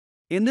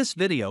In this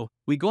video,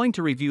 we're going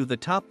to review the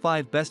top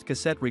 5 best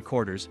cassette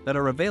recorders that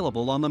are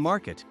available on the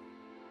market.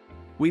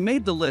 We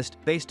made the list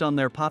based on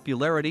their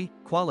popularity,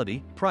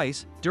 quality,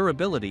 price,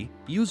 durability,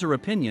 user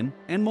opinion,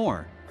 and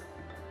more.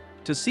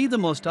 To see the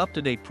most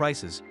up-to-date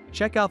prices,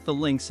 check out the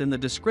links in the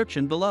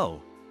description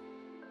below.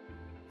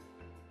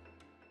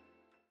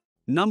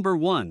 Number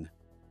 1.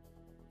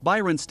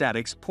 Byron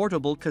Static's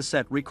Portable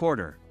Cassette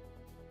Recorder.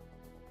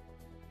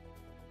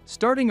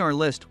 Starting our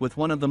list with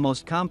one of the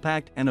most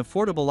compact and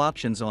affordable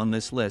options on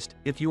this list,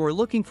 if you are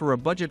looking for a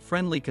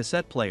budget-friendly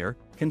cassette player,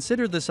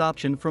 consider this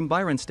option from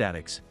Byron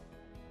Static.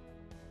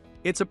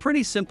 It's a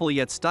pretty simple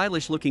yet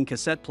stylish-looking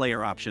cassette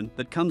player option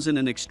that comes in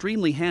an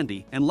extremely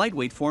handy and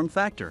lightweight form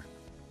factor.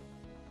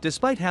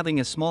 Despite having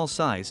a small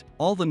size,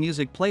 all the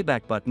music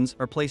playback buttons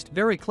are placed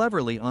very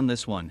cleverly on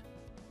this one.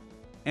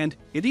 And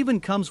it even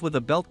comes with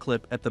a belt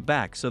clip at the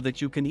back so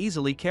that you can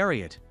easily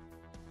carry it.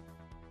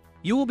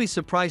 You will be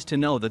surprised to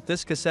know that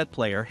this cassette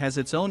player has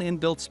its own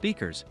inbuilt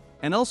speakers,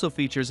 and also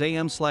features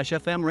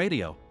AM/FM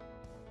radio.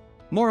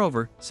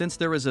 Moreover, since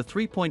there is a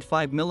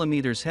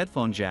 3.5mm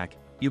headphone jack,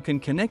 you can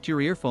connect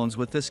your earphones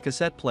with this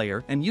cassette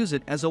player and use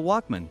it as a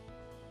Walkman.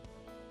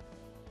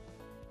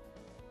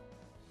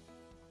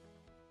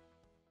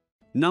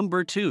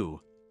 Number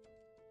 2.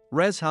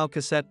 Reshow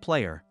Cassette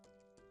Player.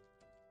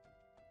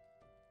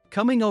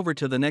 Coming over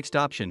to the next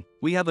option,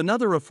 we have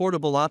another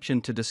affordable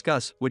option to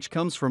discuss, which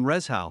comes from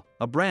Reshow,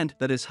 a brand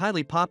that is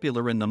highly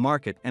popular in the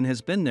market and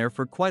has been there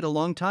for quite a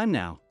long time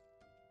now.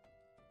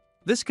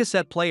 This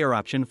cassette player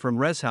option from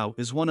Reshow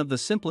is one of the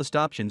simplest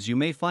options you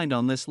may find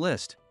on this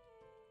list.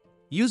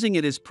 Using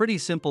it is pretty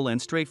simple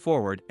and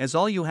straightforward, as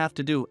all you have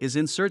to do is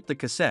insert the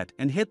cassette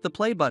and hit the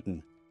play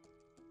button.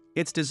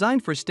 It's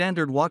designed for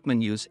standard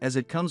Walkman use as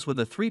it comes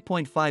with a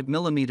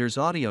 3.5mm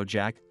audio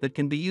jack that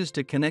can be used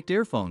to connect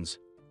earphones.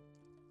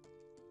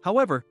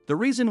 However, the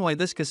reason why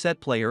this cassette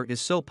player is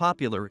so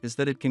popular is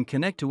that it can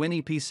connect to any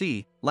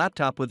PC,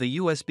 laptop with a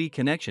USB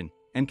connection,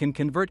 and can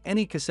convert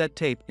any cassette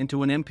tape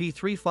into an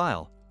MP3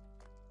 file.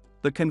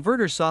 The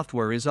converter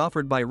software is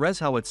offered by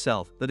Reshow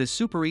itself that is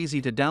super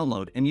easy to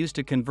download and use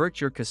to convert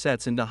your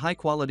cassettes into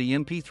high-quality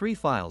MP3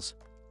 files.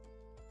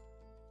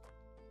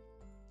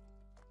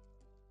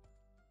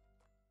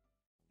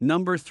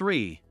 Number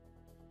 3.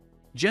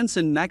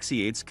 Jensen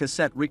Maxiates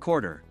Cassette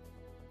Recorder.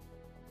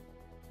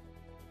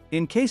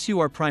 In case you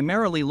are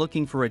primarily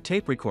looking for a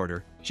tape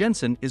recorder,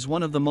 Jensen is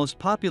one of the most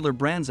popular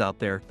brands out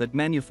there that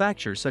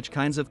manufacture such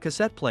kinds of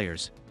cassette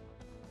players.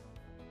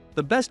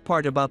 The best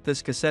part about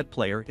this cassette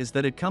player is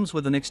that it comes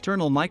with an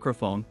external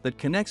microphone that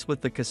connects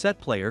with the cassette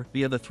player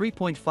via the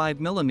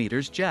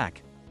 3.5mm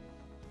jack.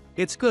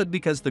 It's good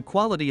because the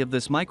quality of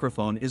this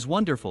microphone is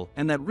wonderful,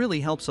 and that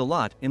really helps a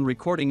lot in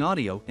recording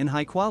audio in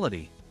high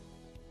quality.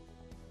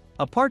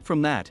 Apart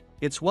from that,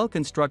 it's well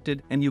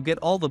constructed and you get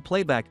all the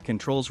playback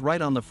controls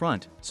right on the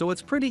front, so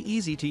it's pretty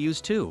easy to use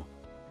too.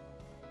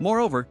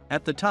 Moreover,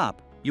 at the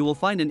top, you will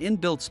find an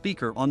inbuilt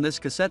speaker on this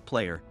cassette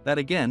player that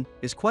again,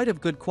 is quite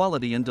of good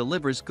quality and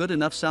delivers good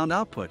enough sound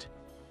output.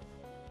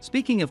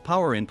 Speaking of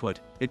power input,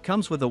 it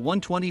comes with a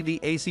 120V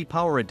AC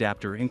power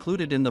adapter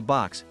included in the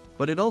box,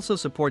 but it also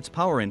supports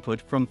power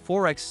input from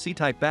 4X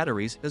C-type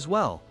batteries as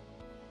well.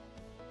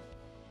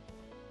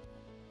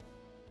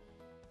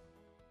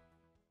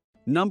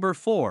 Number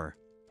 4.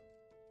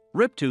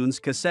 Riptunes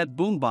Cassette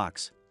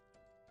Boombox.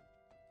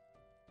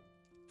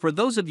 For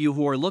those of you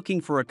who are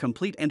looking for a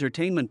complete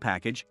entertainment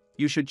package,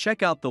 you should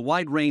check out the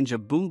wide range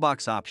of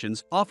boombox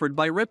options offered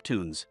by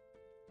Riptunes.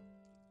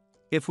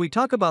 If we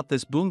talk about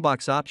this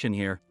boombox option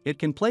here, it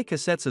can play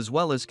cassettes as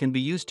well as can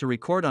be used to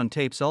record on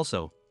tapes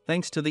also,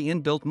 thanks to the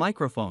inbuilt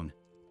microphone.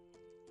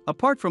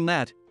 Apart from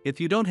that, if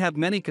you don't have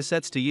many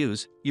cassettes to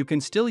use, you can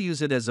still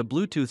use it as a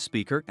Bluetooth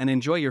speaker and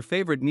enjoy your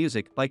favorite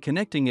music by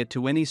connecting it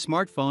to any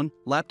smartphone,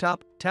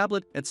 laptop,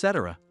 tablet,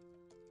 etc.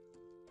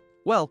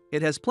 Well,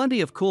 it has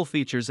plenty of cool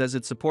features as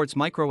it supports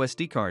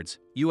microSD cards,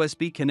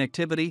 USB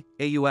connectivity,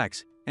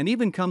 AUX, and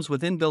even comes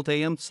with inbuilt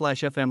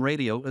AM/FM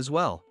radio as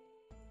well.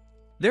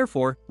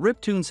 Therefore,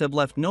 Riptunes have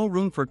left no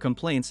room for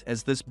complaints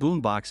as this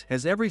boombox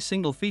has every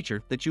single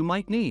feature that you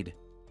might need.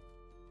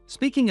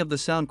 Speaking of the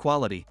sound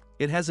quality,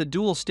 it has a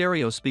dual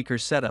stereo speaker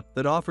setup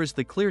that offers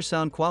the clear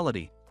sound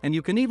quality, and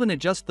you can even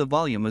adjust the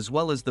volume as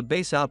well as the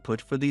bass output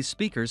for these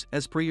speakers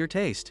as per your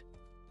taste.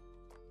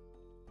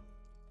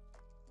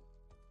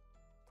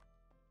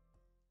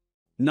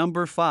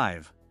 Number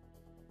 5.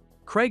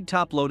 Craig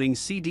Top-Loading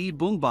CD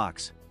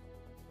Boombox.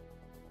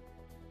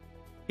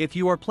 If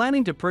you are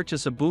planning to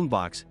purchase a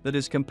boombox that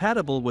is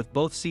compatible with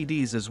both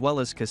CDs as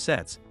well as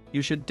cassettes,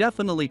 you should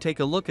definitely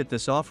take a look at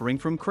this offering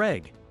from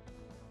Craig.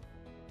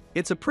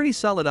 It's a pretty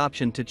solid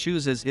option to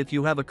choose, as if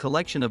you have a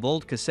collection of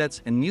old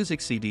cassettes and music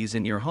CDs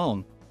in your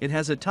home, it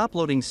has a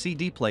top-loading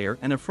CD player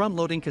and a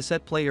front-loading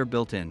cassette player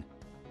built in.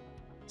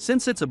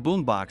 Since it's a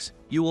boombox,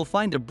 you will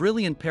find a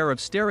brilliant pair of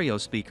stereo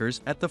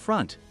speakers at the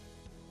front.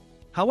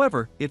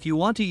 However, if you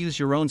want to use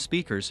your own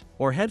speakers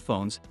or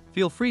headphones,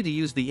 feel free to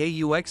use the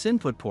AUX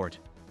input port.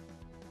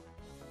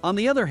 On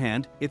the other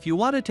hand, if you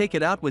want to take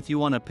it out with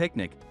you on a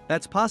picnic,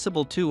 that's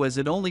possible too, as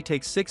it only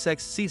takes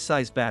 6xc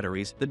size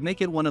batteries that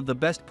make it one of the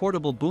best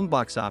portable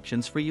boombox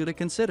options for you to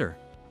consider.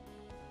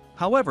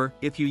 However,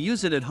 if you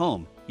use it at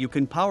home, you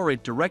can power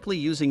it directly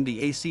using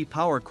the AC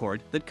power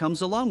cord that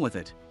comes along with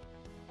it.